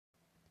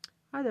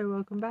Hi there,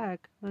 welcome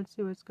back. Let's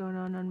see what's going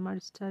on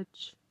Midas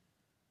Touch.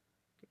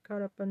 Get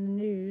caught up on the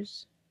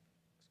news.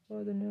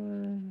 Explore the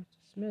new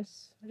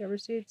dismiss. I got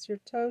receipts, your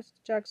toast.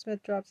 Jack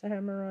Smith drops a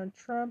hammer on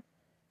Trump.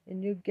 A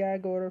new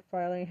gag order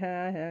filing.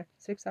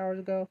 6 hours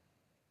ago.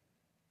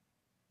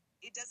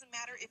 It doesn't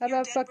matter if How you're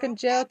about dead fucking broke,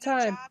 jail have no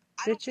time, job.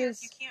 I don't care if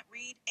bitches? you can't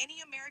read.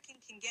 Any American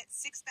can get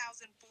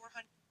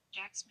 6,400.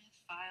 Jack Smith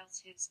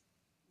files his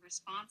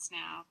response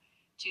now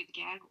to the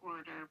gag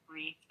order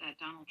brief that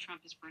Donald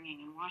Trump is bringing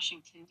in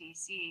Washington,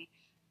 D.C.,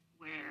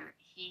 where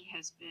he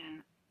has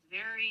been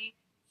very,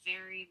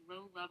 very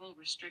low-level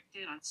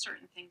restricted on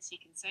certain things he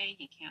can say.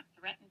 He can't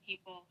threaten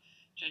people.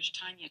 Judge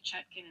Tanya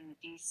Chutkan in the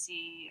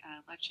D.C.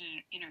 Election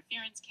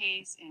interference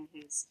case, in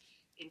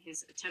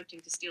his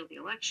attempting to steal the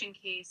election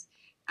case,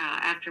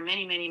 after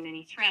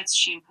many threats,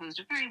 she imposed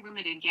a very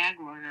limited gag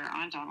order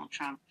on Donald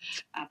Trump.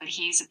 But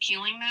he's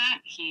appealing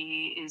that.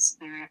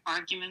 There are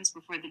arguments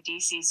before the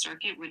D.C.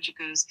 Circuit, which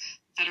goes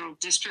federal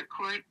district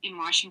court in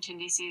Washington,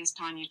 D.C. is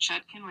Tanya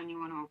Chutkan. When you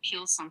want to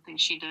appeal something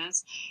she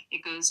does,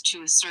 it goes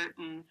to a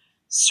certain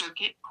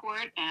circuit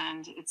court,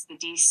 and it's the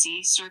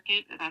D.C.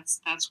 Circuit.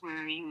 That's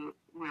where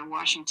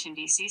Washington,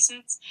 D.C.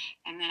 sits.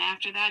 And then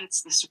after that,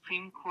 it's the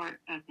Supreme Court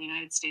of the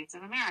United States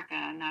of America,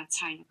 and that's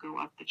how you go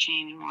up the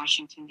chain in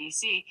Washington,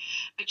 D.C.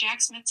 But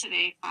Jack Smith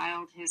today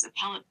filed his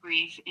appellate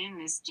brief in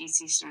this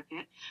D.C.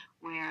 Circuit,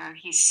 where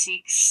he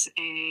seeks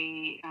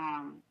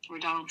where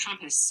Donald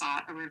Trump has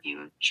sought a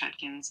review of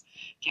Chutkan's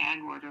gag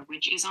order,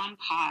 which is on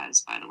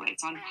pause, by the way.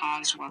 It's on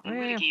pause while they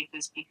litigate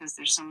this because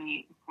there's so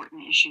many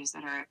important issues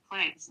that are at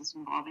play. This is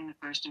involving the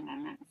First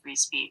Amendment and free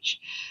speech.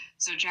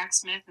 So Jack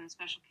Smith and the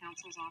special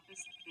counsel's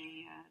office,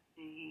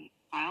 they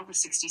filed a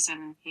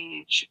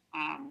 67-page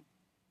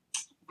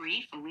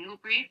brief, a legal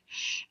brief,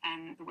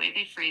 and the way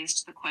they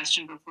phrased the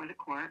question before the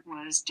court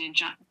was, did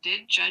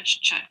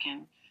Judge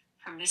Chutkan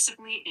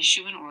permissibly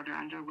issue an order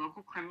under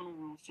Local Criminal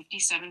Rule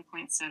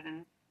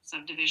 57.7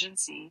 subdivision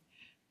C,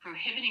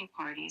 prohibiting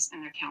parties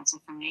and their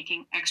counsel from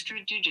making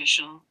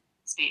extrajudicial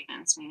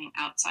statements, meaning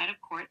outside of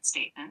court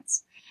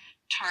statements,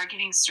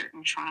 targeting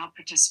certain trial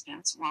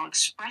participants while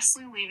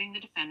expressly leaving the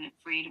defendant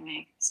free to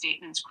make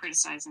statements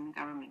criticizing the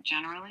government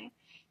generally,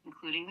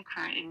 including the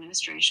current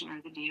administration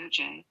or the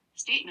DOJ,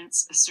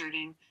 statements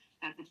asserting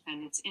that the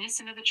defendant's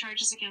innocent of the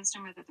charges against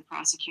him or that the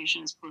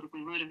prosecution is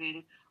politically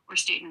motivated, or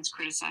statements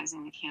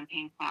criticizing the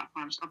campaign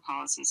platforms or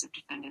policies of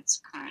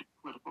defendants' current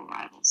political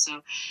rivals.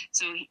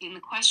 So in the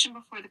question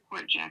before the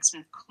court, Jack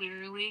Smith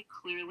clearly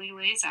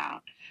lays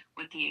out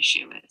what the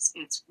issue is.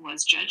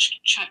 Was Judge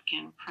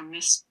Chutkan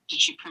did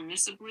she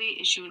permissibly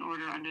issue an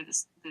order under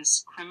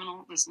this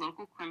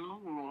local criminal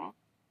rule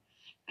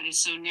that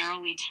is so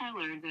narrowly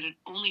tailored that it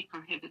only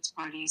prohibits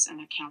parties and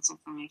their counsel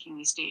from making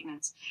these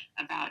statements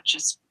about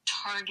just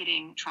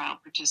targeting trial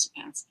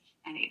participants,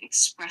 and it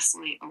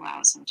expressly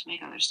allows them to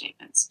make other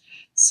statements.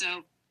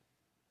 So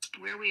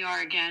where we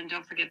are, again,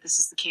 don't forget this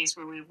is the case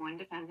where we have one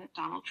defendant,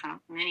 Donald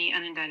Trump, many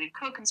unindicted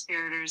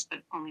co-conspirators, but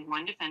only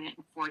one defendant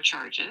and 4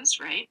 charges,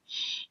 right?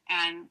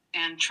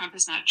 And Trump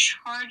is not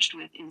charged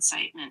with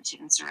incitement to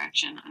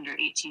insurrection under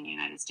 18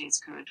 United States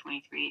Code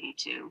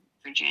 2382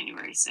 for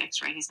January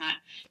 6th, right? He's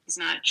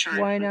not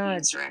charged with the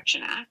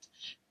Insurrection Act.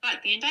 But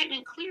the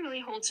indictment clearly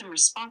holds him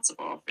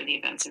responsible for the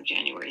events of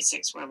January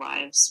 6th, where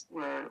lives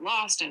were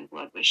lost and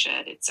blood was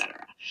shed,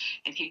 etc.,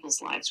 and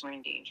people's lives were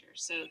in danger.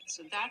 So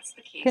that's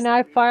the case. Can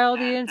I file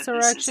the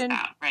insurrection? This is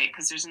about, right?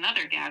 Because there's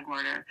another gag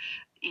order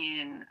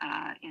in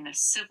a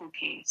civil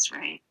case,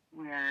 right,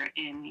 where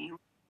in New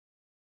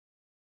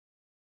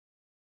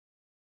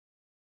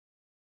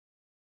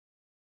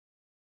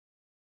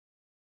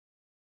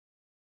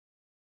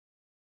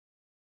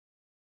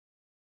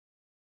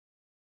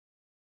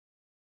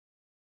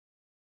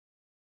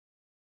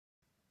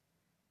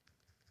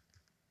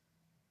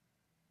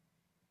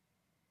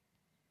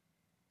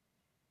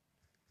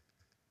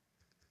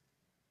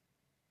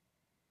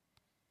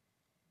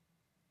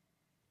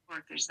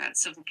there's that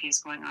civil case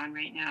going on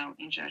right now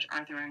in Judge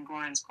Arthur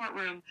Engoron's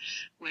courtroom,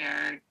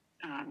 where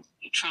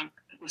Trump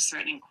was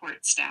threatening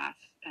court staff,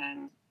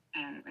 and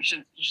I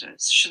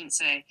shouldn't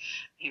say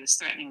he was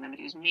threatening them, but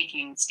he was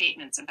making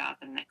statements about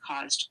them that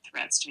caused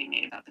threats to be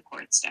made about the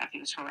court staff. He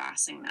was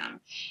harassing them,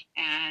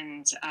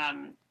 and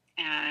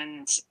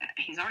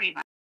he's already.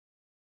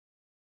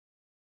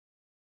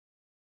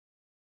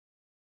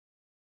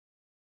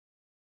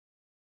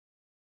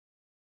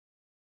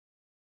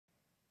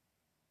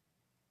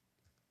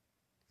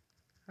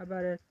 How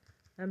about it?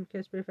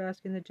 Amicus brief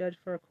asking the judge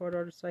for a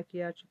court-ordered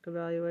psychiatric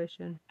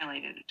evaluation.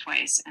 Violated it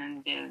twice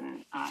and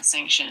been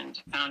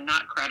sanctioned, found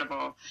not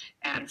credible,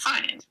 and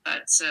fined.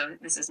 But so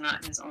this is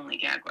not his only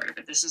gag order,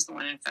 but this is the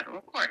one in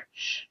federal court.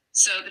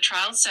 So the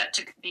trial is set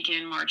to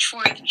begin March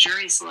 4th.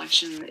 Jury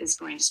selection is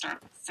going to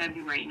start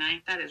February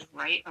 9th. That is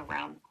right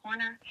around the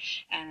corner.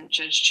 And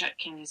Judge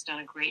Chutkan has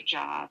done a great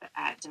job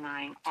at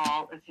denying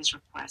all of his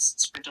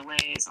requests for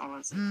delays, all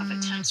of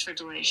attempts for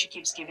delays. She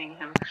keeps giving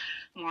him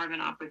of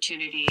an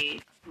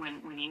opportunity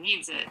when he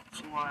needs it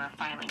for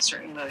filing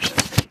certain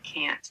motions that he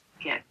can't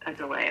get a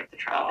delay of the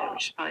trial,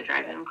 which is probably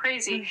driving him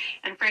crazy.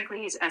 And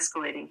frankly, he's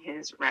escalating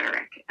his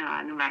rhetoric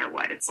no matter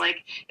what. It's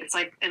like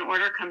an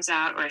order comes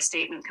out or a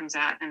statement comes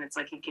out, and it's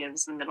like he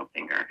gives the middle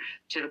finger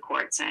to the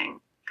court saying,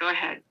 go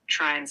ahead,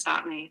 try and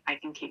stop me. I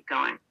can keep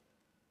going.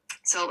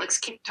 So let's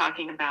keep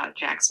talking about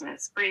Jack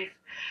Smith's brief.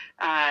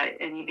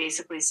 And he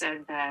basically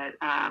said that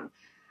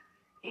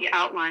he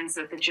outlines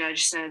that the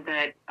judge said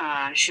that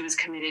she was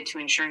committed to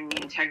ensuring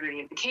the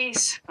integrity of the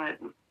case, but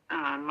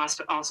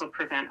must also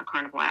prevent a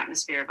carnival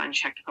atmosphere of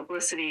unchecked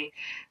publicity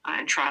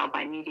and trial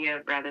by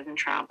media rather than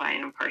trial by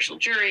an impartial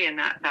jury. And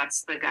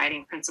that's the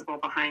guiding principle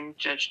behind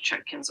Judge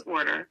Chutkan's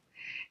order.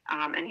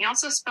 And he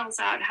also spells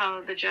out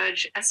how the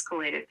judge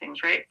escalated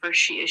things, right? First,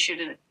 she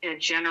issued a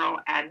general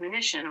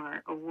admonition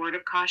or a word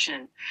of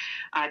caution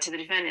to the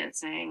defendant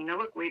saying,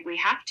 look, we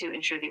have to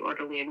ensure the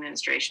orderly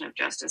administration of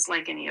justice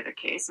like any other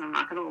case, and I'm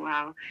not going to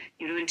allow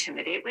you to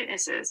intimidate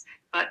witnesses.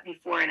 But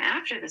before and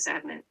after this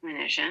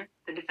admonition,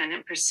 the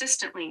defendant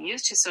persistently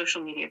used his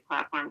social media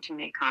platform to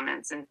make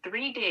comments. And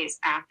 3 days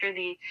after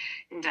the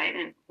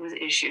indictment was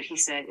issued, he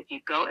said, if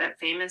you go, that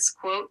famous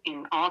quote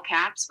in all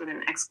caps with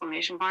an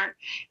exclamation mark,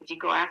 if you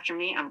go after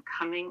me, I'm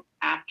coming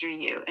after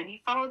you. And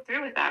he followed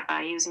through with that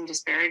by using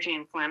disparaging,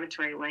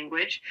 inflammatory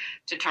language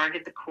to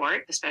target the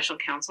court, the special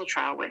counsel,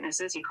 trial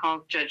witnesses. He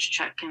called Judge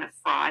Chutkan a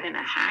fraud and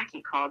a hack.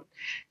 He called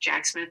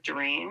Jack Smith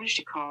deranged.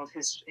 He called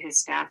his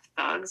staff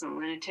thugs and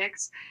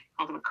lunatics.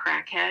 Called him a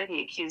crackhead.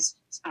 He accused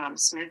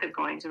Smith of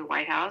going to the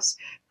White House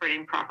for an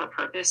improper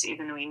purpose,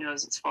 even though he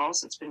knows it's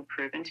false. It's been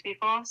proven to be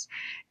false.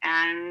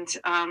 And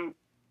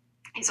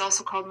he's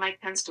also called Mike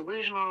Pence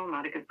delusional,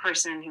 not a good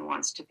person who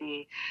wants to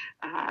be,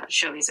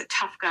 show he's a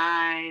tough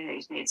guy.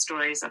 He's made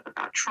stories up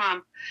about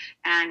Trump.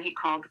 And he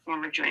called the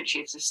former Joint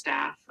Chiefs of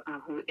Staff,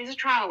 who is a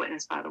trial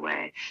witness, by the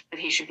way, that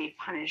he should be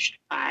punished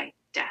by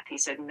death. He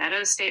said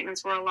Meadows'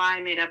 statements were a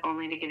lie made up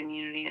only to get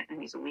immunity, and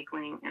he's a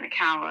weakling and a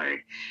coward,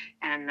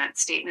 and that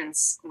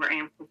statements were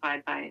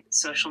amplified by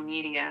social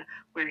media,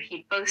 where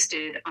he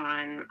boasted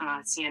on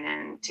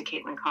CNN to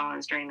Caitlin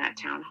Collins during that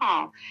town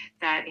hall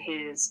that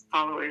his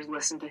followers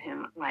listened to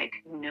him like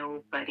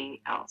nobody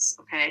else.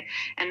 Okay,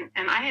 and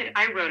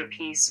I wrote a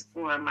piece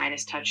for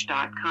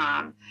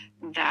MidasTouch.com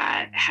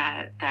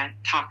that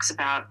talks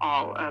about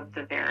all of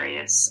the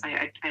various.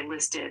 I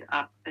listed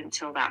up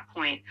until that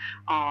point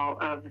all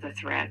of the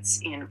threats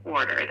in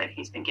order that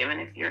he's been given.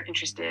 If you're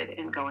interested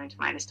in going to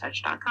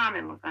MidasTouch.com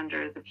and look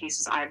under the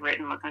pieces I've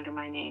written, look under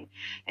my name,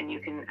 and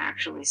you can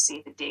actually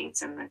see the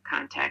dates and the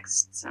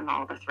contexts and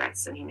all the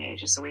threats that he made,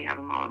 just so we have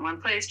them all in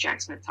one place. Jack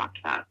Smith talked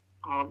about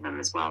all of them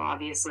as well,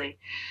 obviously.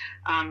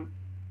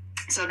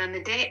 So then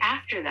the day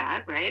after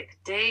that, right,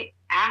 the day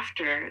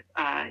after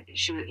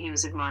he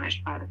was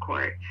admonished by the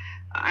court,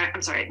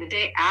 the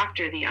day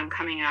after the I'm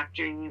coming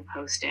after you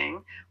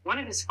posting, one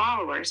of his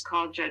followers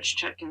called Judge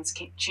Chutkan's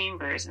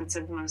chambers and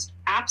said the most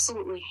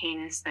absolutely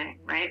heinous thing,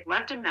 right?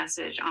 Left a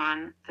message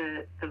on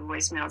the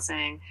voicemail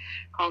saying,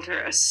 called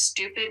her a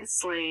stupid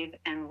slave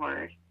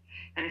N-word.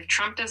 And if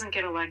Trump doesn't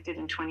get elected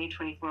in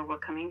 2024, we're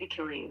coming to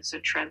kill you, so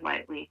tread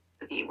lightly,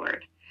 the B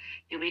word.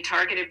 You'll be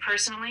targeted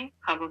personally,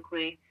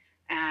 publicly,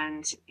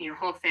 and your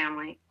whole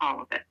family,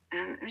 all of it.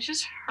 And it's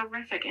just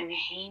horrific and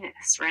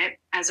heinous, right?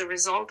 As a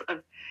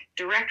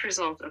direct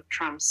result of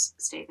Trump's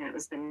statement, it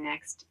was the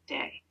next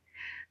day.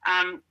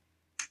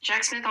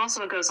 Jack Smith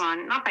also goes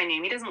on, not by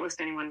name, he doesn't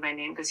list anyone by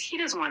name because he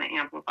doesn't want to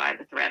amplify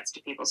the threats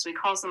to people. So he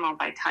calls them all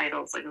by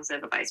titles, like he'll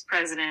say the vice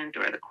president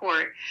or the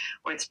court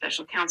or the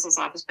special counsel's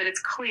office, but it's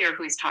clear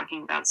who he's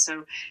talking about.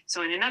 So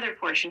in another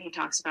portion, he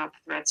talks about the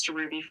threats to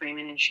Ruby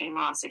Freeman and Shea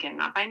Moss, again,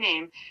 not by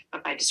name,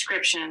 but by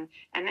description,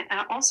 and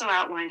also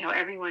outlined how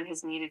everyone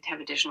has needed to have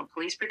additional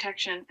police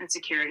protection and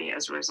security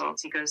as a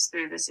result. He goes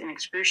through this in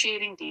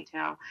excruciating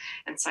detail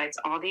and cites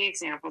all the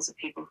examples of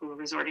people who are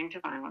resorting to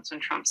violence when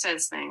Trump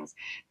says things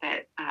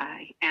that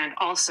and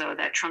also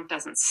that Trump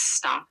doesn't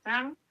stop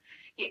them.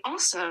 He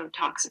also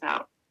talks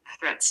about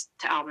threats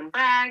to Alvin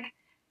Bragg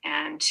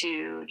and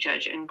to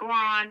Judge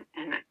Nguyen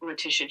and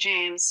Letitia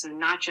James. So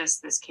not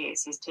just this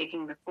case. He's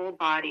taking the full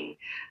body.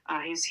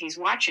 He's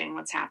watching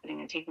what's happening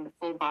and taking the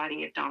full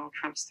body of Donald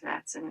Trump's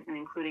threats and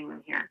including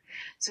them here.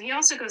 So he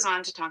also goes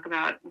on to talk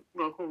about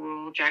local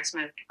rule. Jack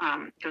Smith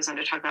goes on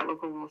to talk about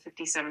local rule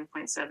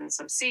 57.7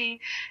 sub C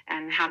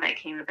and how that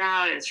came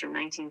about. It's from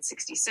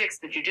 1966,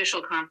 the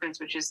Judicial Conference,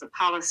 which is the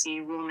policy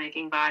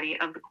rulemaking body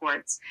of the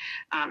courts.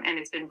 And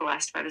it's been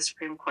blessed by the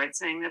Supreme Court,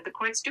 saying that the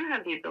courts do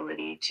have the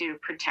ability to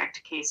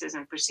protect cases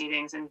and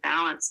proceedings and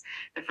balance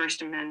the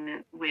First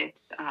Amendment with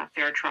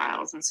fair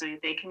trials. And so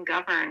they can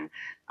govern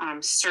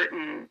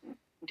certain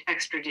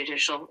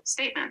extrajudicial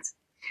statements.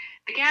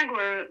 The gag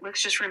order,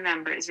 let's just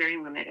remember, is very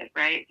limited,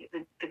 right?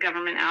 The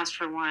government asked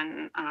for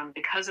one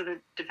because of the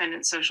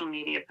defendant's social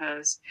media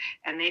posts,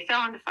 and they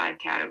fell into 5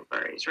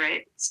 categories,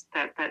 right?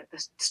 That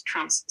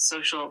Trump's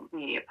social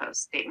media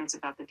posts, statements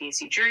about the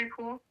DC jury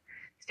pool,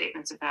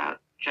 statements about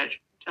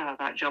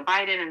Joe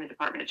Biden and the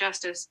Department of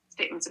Justice,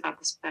 statements about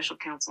the special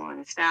counsel and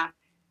his staff,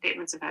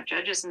 statements about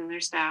judges and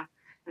their staff,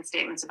 and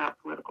statements about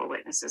political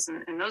witnesses.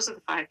 And those are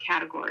the 5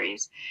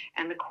 categories.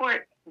 And the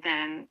court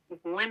then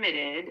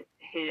limited,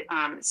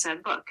 said,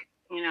 look,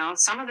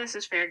 some of this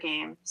is fair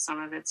game,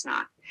 some of it's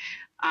not.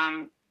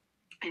 And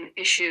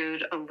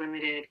issued a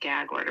limited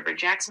gag order. But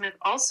Jack Smith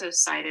also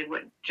cited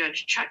what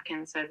Judge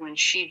Chutkan said when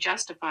she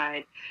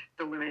justified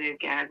the limited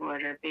gag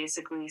order,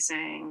 basically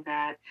saying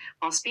that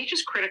while speech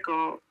is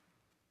critical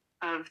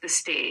of the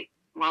state,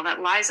 while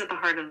that lies at the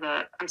heart of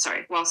the,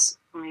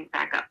 let me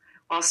back up.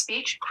 While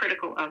speech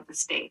critical of the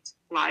state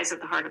lies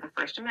at the heart of the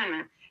First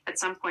Amendment, at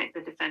some point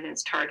the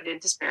defendant's targeted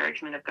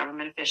disparagement of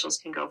government officials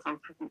can go from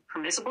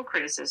permissible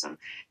criticism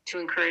to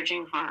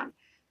encouraging harm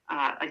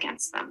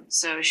against them.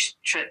 So,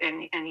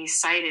 and he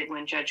cited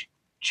when Judge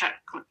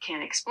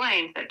Chutkan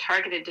explained that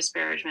targeted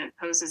disparagement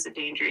poses a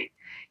danger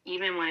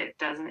even when it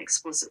doesn't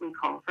explicitly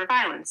call for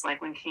violence,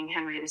 like when King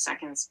Henry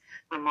II's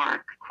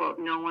remark, quote,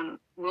 no one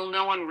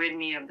rid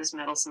me of this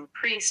meddlesome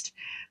priest,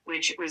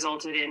 which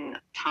resulted in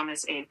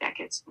Thomas A.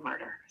 Beckett's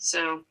murder.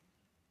 So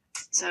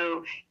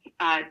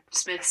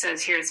Smith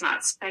says here it's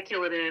not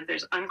speculative.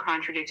 There's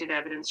uncontradicted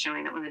evidence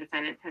showing that when the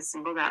defendant has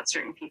singled out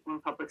certain people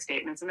in public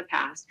statements in the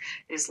past,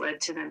 it has led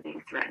to them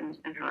being threatened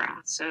and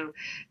harassed. So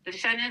the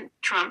defendant,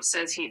 Trump,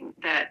 says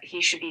that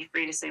he should be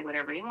free to say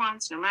whatever he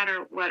wants, no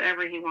matter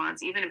whatever he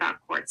wants, even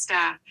about court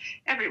staff,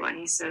 everyone.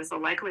 He says the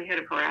likelihood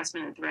of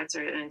harassment and threats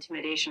or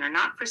intimidation are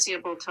not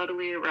foreseeable,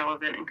 totally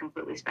irrelevant, and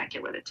completely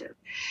speculative.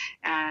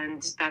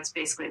 And that's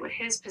basically what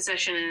his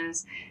position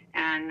is.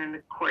 And then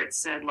the court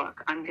said,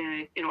 look,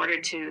 in order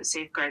to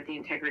safeguard the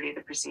integrity of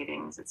the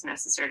proceedings, it's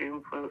necessary to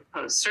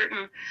impose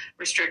certain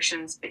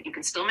restrictions, but you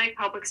can still make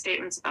public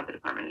statements about the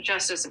Department of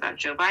Justice, about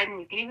Joe Biden.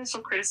 You can even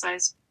still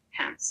criticize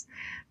Pence,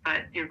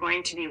 but you're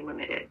going to be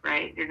limited,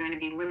 right? You're going to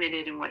be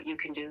limited in what you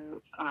can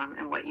do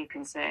and what you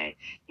can say.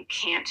 You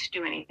can't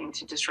do anything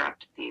to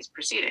disrupt these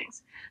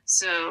proceedings.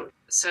 So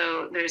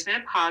there's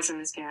been a pause in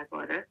this gag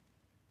order.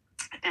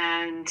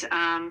 And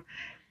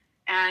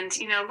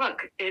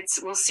look,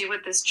 we'll see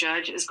what this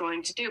judge is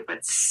going to do.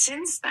 But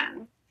since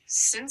then,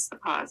 since the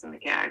pause in the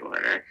gag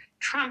order,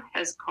 Trump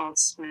has called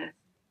Smith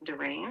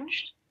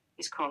deranged.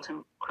 He's called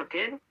him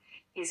crooked.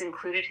 He's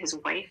included his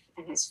wife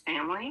and his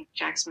family,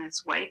 Jack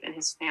Smith's wife and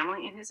his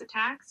family, in his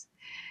attacks.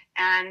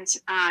 And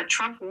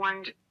Trump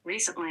warned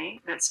recently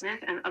that Smith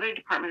and other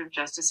Department of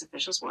Justice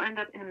officials will end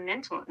up in a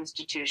mental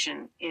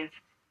institution if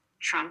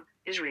Trump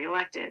is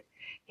reelected.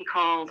 He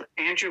called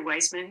Andrew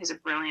Weissman, who's a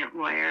brilliant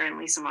lawyer, and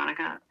Lisa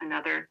Monica,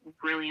 another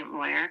brilliant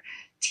lawyer,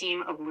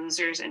 team of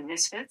losers and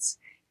misfits.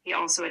 He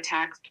also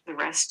attacked the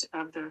rest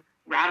of the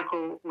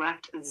radical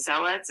left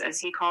zealots, as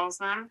he calls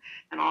them,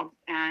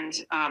 and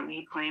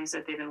he claims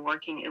that they've been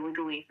working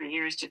illegally for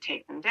years to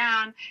take them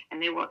down, and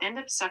they will end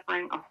up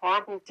suffering a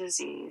horrible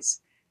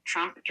disease,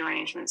 Trump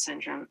derangement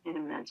syndrome, in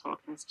a mental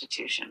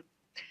institution.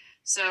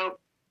 So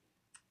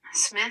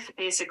Smith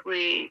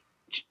basically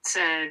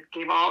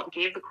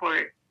gave the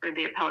court, or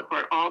the appellate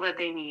court, all that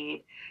they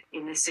need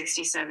in the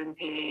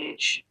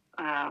 67-page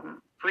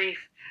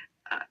brief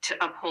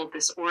to uphold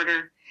this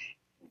order.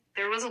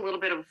 There was a little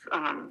bit of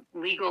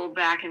legal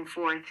back and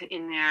forth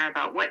in there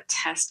about what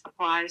test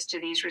applies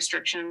to these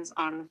restrictions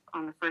on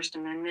the First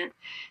Amendment,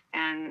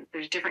 and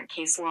there's different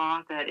case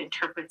law that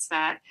interprets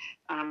that.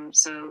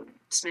 So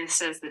Smith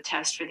says the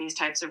test for these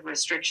types of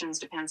restrictions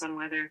depends on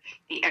whether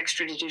the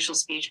extrajudicial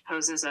speech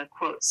poses a,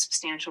 quote,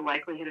 substantial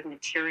likelihood of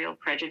material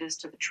prejudice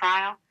to the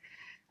trial.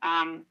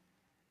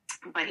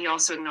 But he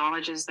also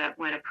acknowledges that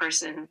when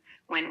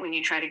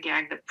you try to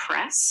gag the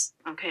press,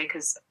 okay,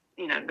 because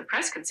the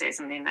press could say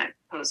something that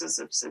poses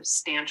a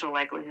substantial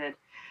likelihood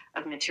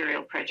of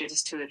material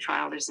prejudice to the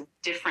trial. There's a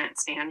different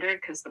standard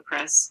because the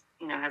press,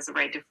 has the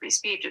right to free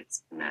speech.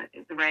 It's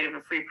the right of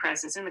a free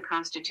press is in the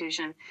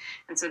Constitution.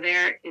 And so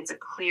there, it's a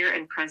clear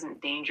and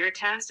present danger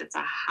test. It's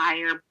a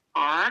higher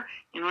bar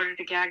in order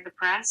to gag the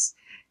press.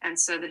 And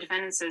so the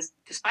defendant says,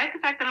 despite the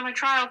fact that I'm a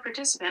trial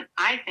participant,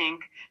 I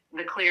think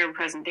the clear and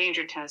present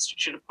danger test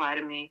should apply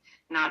to me,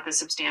 not the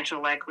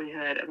substantial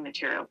likelihood of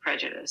material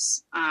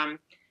prejudice.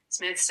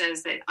 Smith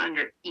says that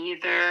under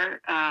either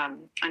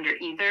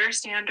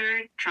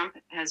standard, Trump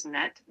has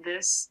met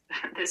this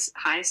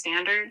high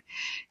standard,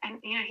 and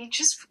he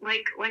just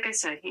like I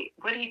said,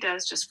 what he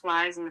does just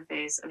flies in the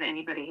face of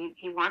anybody.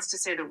 He wants to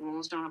say the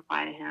rules don't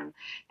apply to him,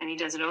 and he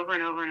does it over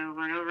and over and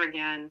over and over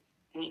again,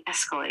 and he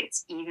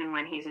escalates even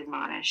when he's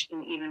admonished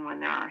and even when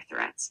there are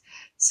threats.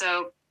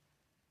 So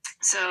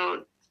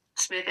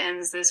Smith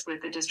ends this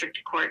with the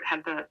district court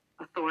had the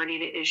authority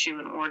to issue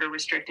an order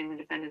restricting the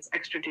defendant's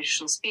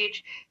extrajudicial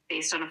speech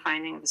based on a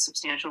finding of a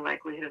substantial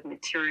likelihood of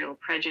material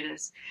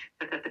prejudice,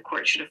 but that the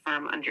court should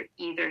affirm under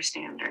either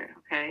standard,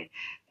 okay?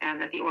 And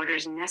that the order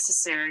is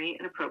necessary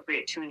and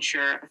appropriate to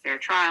ensure a fair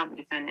trial. The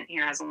defendant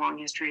here has a long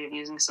history of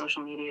using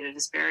social media to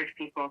disparage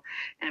people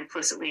and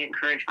implicitly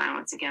encourage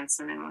violence against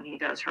them, and when he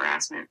does,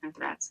 harassment and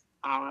threats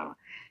follow.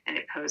 And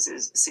it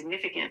poses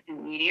significant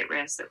immediate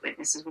risk that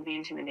witnesses will be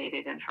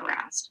intimidated and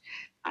harassed.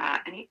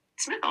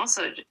 Smith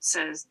also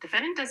says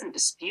defendant doesn't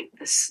dispute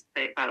this.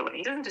 By the way,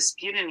 he doesn't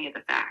dispute any of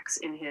the facts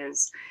in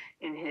his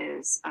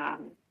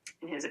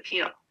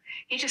appeal.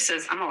 He just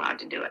says, I'm allowed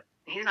to do it.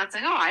 He's not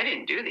saying, oh, I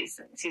didn't do these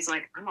things. He's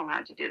like, I'm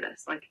allowed to do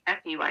this. Like, F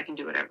you, I can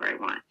do whatever I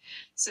want.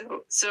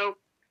 So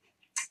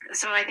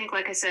I think,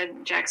 like I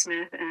said, Jack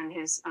Smith and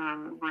his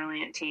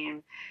brilliant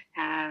team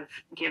have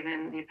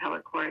given the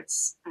appellate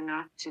courts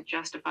enough to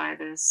justify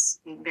this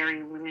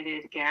very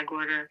limited gag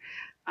order.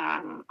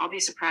 I'll be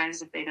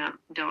surprised if they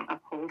don't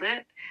uphold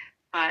it,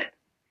 but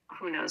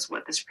who knows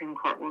what the Supreme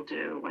Court will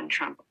do when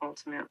Trump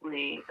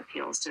ultimately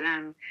appeals to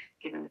them,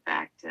 given the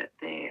fact that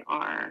they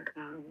are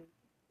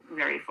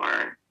very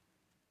far.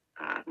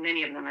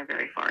 Many of them are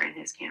very far in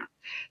his camp.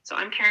 So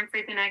I'm Karen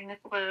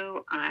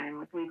Friedman-Agnifilo. I'm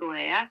with Legal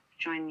AF.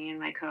 Join me and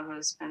my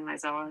co-hosts Ben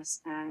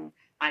Meiselas and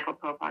Michael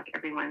Popok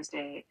every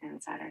Wednesday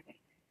and Saturday.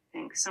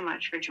 Thanks so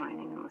much for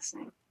joining and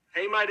listening.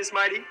 Hey, Midas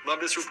Mighty. Love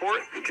this report?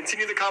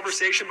 Continue the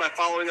conversation by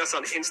following us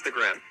on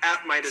Instagram,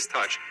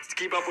 @MidasTouch, to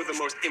keep up with the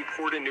most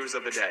important news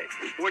of the day.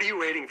 What are you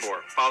waiting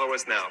for? Follow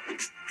us now.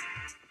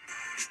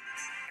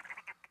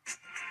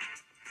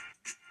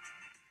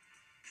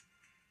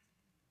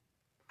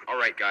 All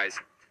right, guys.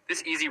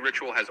 This easy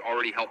ritual has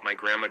already helped my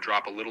grandma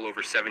drop a little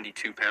over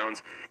 72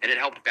 pounds, and it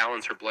helped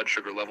balance her blood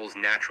sugar levels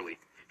naturally.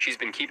 She's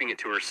been keeping it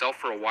to herself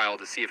for a while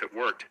to see if it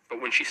worked,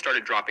 but when she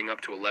started dropping up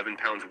to 11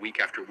 pounds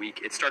week after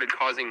week, it started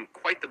causing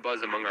quite the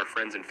buzz among our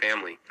friends and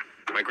family.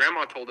 My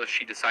grandma told us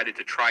she decided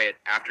to try it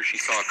after she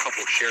saw a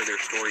couple share their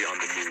story on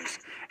the news,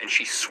 and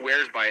she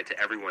swears by it to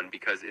everyone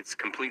because it's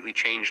completely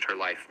changed her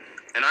life.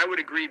 And I would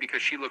agree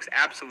because she looks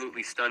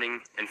absolutely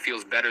stunning and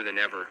feels better than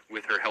ever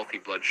with her healthy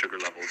blood sugar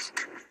levels.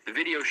 The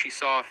video she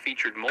saw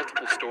featured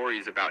multiple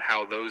stories about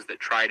how those that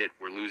tried it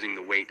were losing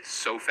the weight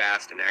so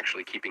fast and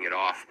actually keeping it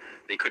off,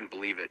 they couldn't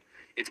believe it.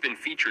 It's been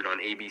featured on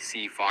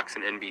ABC, Fox,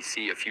 and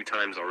NBC a few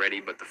times already,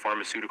 but the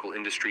pharmaceutical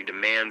industry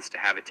demands to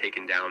have it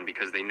taken down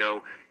because they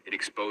know it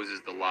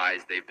exposes the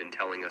lies they've been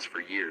telling us for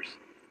years.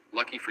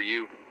 Lucky for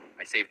you,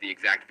 I saved the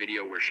exact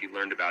video where she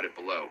learned about it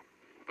below.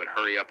 But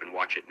hurry up and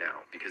watch it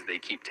now, because they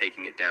keep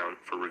taking it down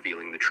for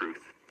revealing the truth.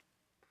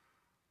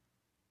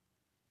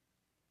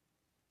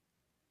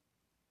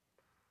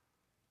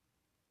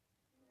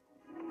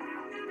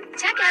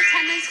 Check out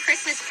Tenman's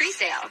Christmas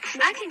pre-sale.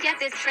 I can get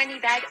this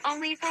trendy bag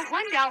only for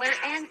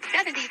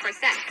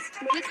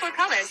 $1.70, with 4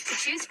 colors to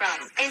choose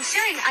from,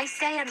 ensuring I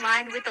stay in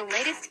line with the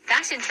latest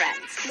fashion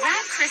trends.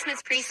 Grab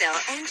Christmas pre-sale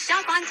and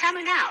shop on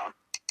Temu now.